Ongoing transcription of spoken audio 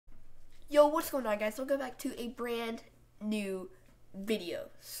Yo, what's going on, guys? Welcome back to a brand new video.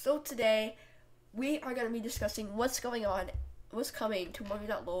 So today we are going to be discussing what's coming to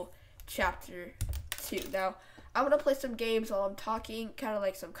 1V1.LOL chapter 2. Now, I'm going to play some games while I'm talking, kind of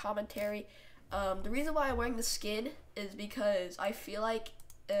like some commentary. The reason why I'm wearing the skin is because I feel like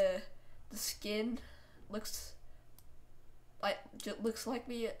the skin looks like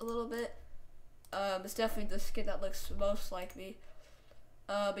me a little bit. It's definitely the skin that looks most like me.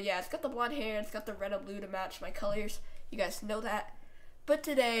 But yeah, it's got the blonde hair, it's got the red and blue to match my colors. You guys know that. But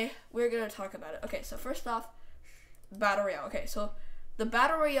today, we're going to talk about it. Okay, so first off, Battle Royale. Okay, so the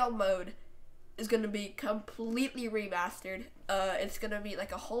Battle Royale mode is going to be completely remastered. It's going to be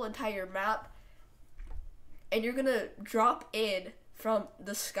like a whole entire map. And you're going to drop in from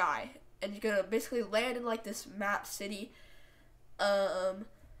the sky. And you're going to basically land in like this map city. And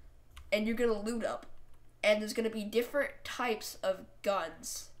you're going to loot up. And there's going to be different types of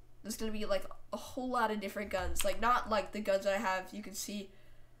guns. There's going to be like a whole lot of different guns. Like not like the guns I have, you can see.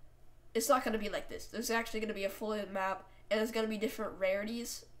 It's not going to be like this. There's actually going to be a full map. And there's going to be different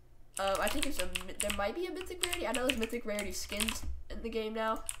rarities. I think there might be a mythic rarity. I know there's mythic rarity skins in the game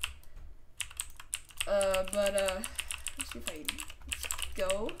now. Let's see if I can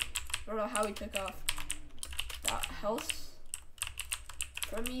go. I don't know how he took off that health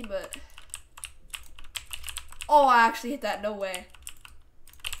from me, but... Oh, I actually hit that. No way.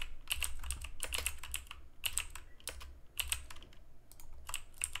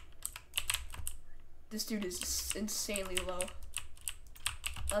 This dude is insanely low.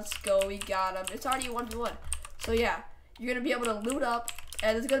 Let's go. We got him. It's already a 1v1. So, yeah. You're going to be able to loot up.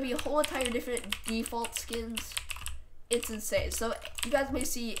 And there's going to be a whole entire different default skins. It's insane. So, you guys may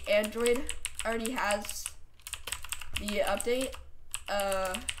see Android already has the update.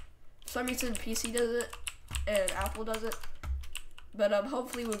 For some reason, PC does it. And Apple does it, but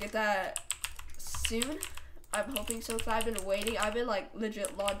hopefully we'll get that soon. I'm hoping so, because I've been waiting. I've been like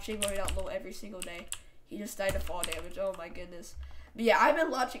legit launching 1v1.LOL every single day. He just died to fall damage. Oh my goodness. But yeah, I've been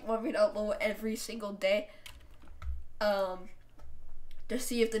launching 1v1.LOL every single day to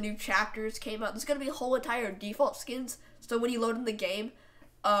see if the new chapters came out. There's gonna be a whole entire default skins, so when you load in the game,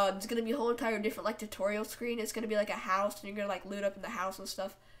 there's gonna be a whole entire different like tutorial screen. It's gonna be like a house, and you're gonna like loot up in the house and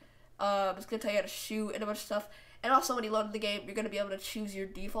stuff. It's going to tell you how to shoot and a bunch of stuff. And also, when you load in the game, you're going to be able to choose your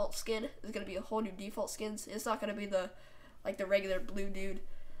default skin. There's going to be a whole new default skins. It's not going to be the regular blue dude.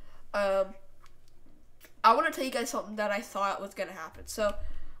 I want to tell you guys something that I thought was going to happen. So,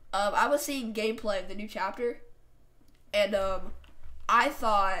 I was seeing gameplay of the new chapter. And, I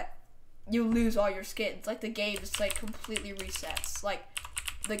thought you lose all your skins. Like, the game just, like, completely resets. Like,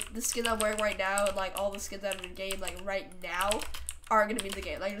 the skin I'm wearing right now and, like, all the skins that are in the game, like, right now are gonna be in the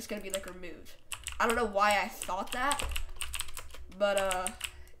game. Like, they're just gonna be like removed. I don't know why I thought that, but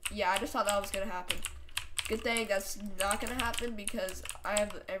yeah, I just thought that was gonna happen. Good thing that's not gonna happen because I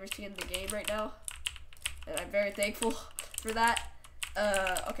have every skin in the game right now, and I'm very thankful for that.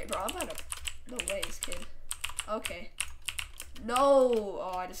 Okay, bro, I'm out of no ways, kid. Okay, no,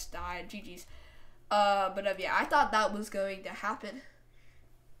 oh, I just died. GG's. Yeah, I thought that was going to happen,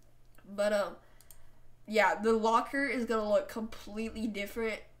 but yeah, the locker is gonna look completely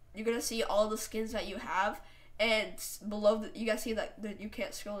different. You're gonna see all the skins that you have, and below you guys see that you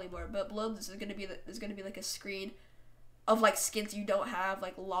can't scroll anymore. But below this is gonna be there's gonna be like a screen of like skins you don't have,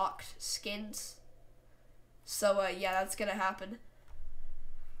 like locked skins. So yeah, that's gonna happen.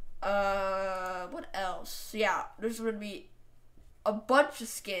 What else? Yeah, there's gonna be a bunch of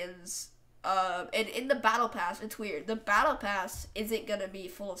skins. And in the battle pass, it's weird. The battle pass isn't gonna be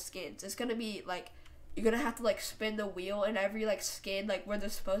full of skins. It's gonna be like, you're gonna have to like spin the wheel, and every like skin, like where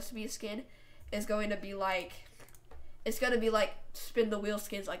there's supposed to be a skin, is going to be like, it's gonna be like spin the wheel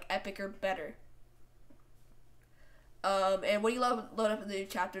skins, like epic or better. And when you load up in the new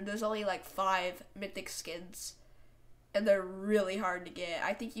chapter, there's only like 5 mythic skins, and they're really hard to get.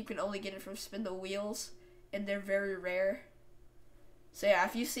 I think you can only get it from spin the wheels, and they're very rare. So yeah,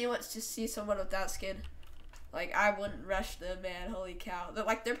 if you see someone with that skin, like, I wouldn't rush them, man. Holy cow.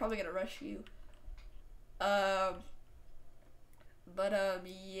 They're probably gonna rush you.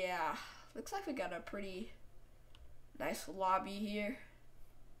 Yeah. Looks like we got a pretty nice lobby here.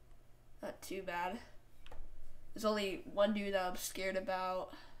 Not too bad. There's only one dude that I'm scared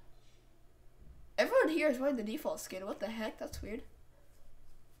about. Everyone here is wearing the default skin. What the heck? That's weird.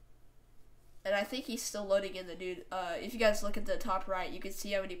 And I think he's still loading in, the dude. If you guys look at the top right, you can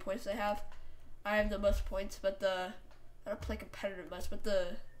see how many points I have. I have the most points, but I don't play competitive much, but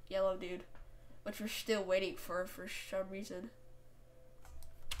the yellow dude, which we're still waiting for some reason.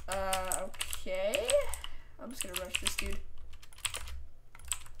 Okay. I'm just gonna rush this dude.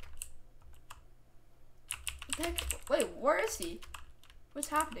 heck? Wait, where is he? What's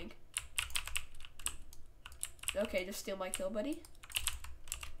happening? Okay, just steal my kill, buddy.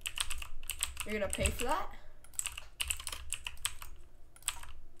 You're gonna pay for that?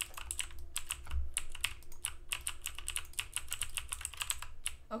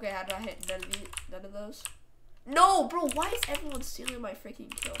 Okay, how did I hit none of those? No, bro, why is everyone stealing my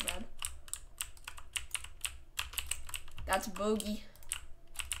freaking kill, man? That's bogey.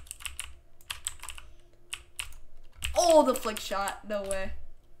 Oh, the flick shot. No way.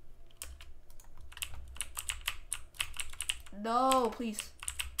 No, please.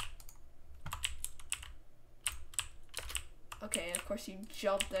 Okay, of course you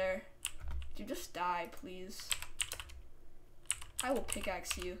jump there. You just die, please. I will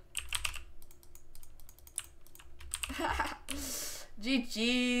pickaxe you.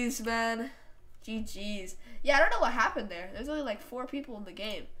 GG's, man. GG's. Yeah, I don't know what happened there. There's only like 4 people in the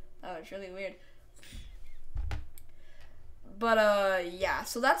game. That was really weird. But, yeah.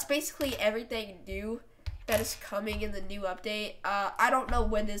 So that's basically everything new that is coming in the new update. I don't know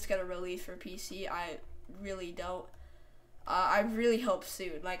when this is going to release for PC. I really don't. I really hope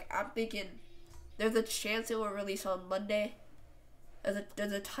soon. Like, I'm thinking there's a chance it will release on Monday.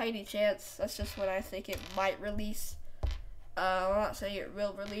 There's a tiny chance. That's just when I think it might release. I'm not saying it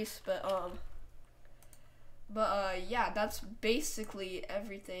will release, but yeah, that's basically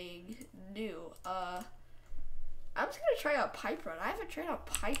everything new. I'm just gonna try out pipe run. I haven't tried out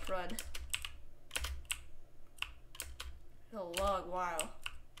pipe run in a long while.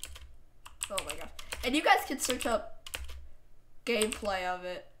 Oh my gosh! And you guys can search up gameplay of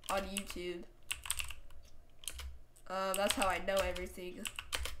it on YouTube. That's how I know everything.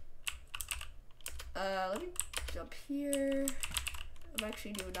 Let me jump here. I'm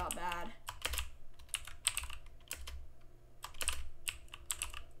actually doing not bad.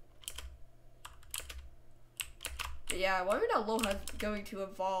 But yeah, 1V.LOL is going to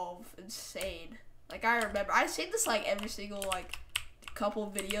evolve insane. Like, I remember, I've seen this like every single like couple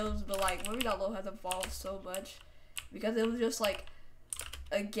videos, but like 1V.LOL has evolved so much because it was just like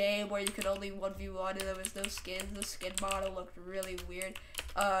a game where you could only 1v1 and there was no skins. The skin model looked really weird.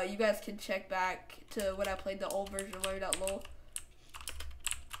 You guys can check back to when I played the old version of 1v.LOL.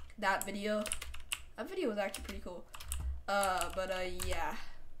 That video was actually pretty cool. Yeah.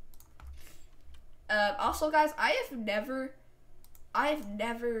 Also guys, I have never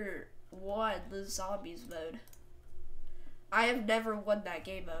won the zombies mode. I have never won that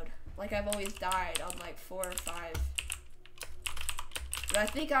game mode. Like, I've always died on like 4 or 5. But I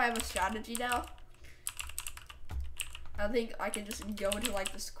think I have a strategy now. I think I can just go into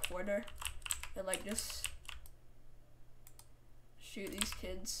like this corner and like just shoot these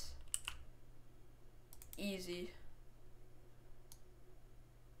kids. Easy.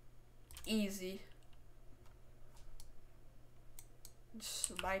 Easy. Just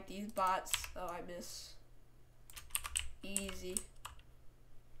snipe these bots. Oh, I miss. Easy.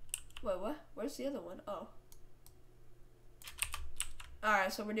 Wait, what? Where's the other one? Oh.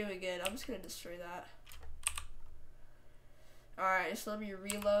 Alright, so we're doing good. I'm just gonna destroy that. Alright, so let me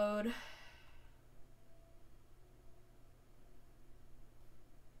reload.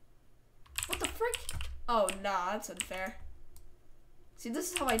 What the frick? Oh, nah, that's unfair. See,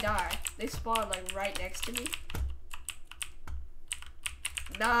 this is how I die. They spawn, like, right next to me.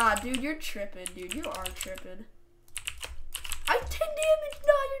 Nah, dude, you're tripping, dude. You are tripping. I'm 10 damage!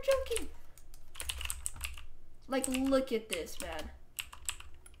 Nah, you're joking! Like, look at this, man.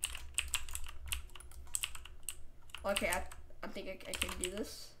 Okay, I think I can do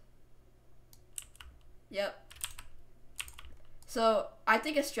this. Yep. So, I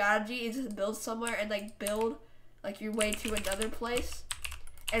think a strategy is to build somewhere and, like, build, like, your way to another place.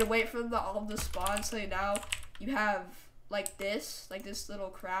 And wait for them to all to spawn, so now you have, like, this little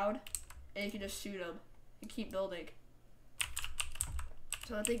crowd. And you can just shoot them and keep building.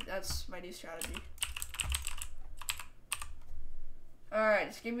 So, I think that's my new strategy. Alright,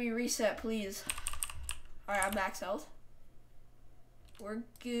 just give me a reset, please. Alright, I'm max health. We're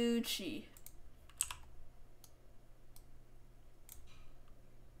Gucci.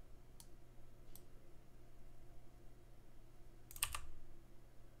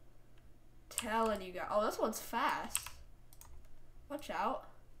 Telling you guys. Oh, this one's fast. Watch out.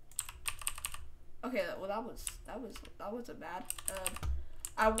 Okay, well that wasn't bad.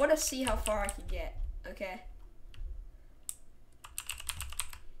 I want to see how far I can get. Okay.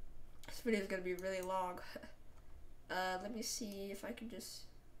 This video is gonna be really long. Let me see if I can just.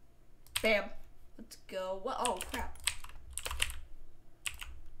 Bam. Let's go. What? Oh crap.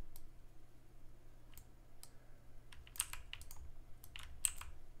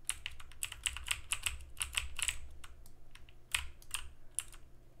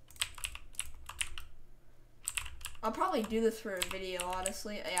 I'll probably do this for a video,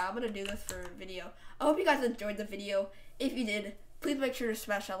 honestly. Yeah, I'm gonna do this for a video. I hope you guys enjoyed the video. If you did, please make sure to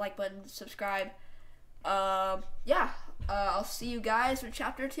smash that like button, subscribe. Yeah, I'll see you guys when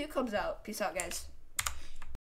chapter 2 comes out. Peace out, guys.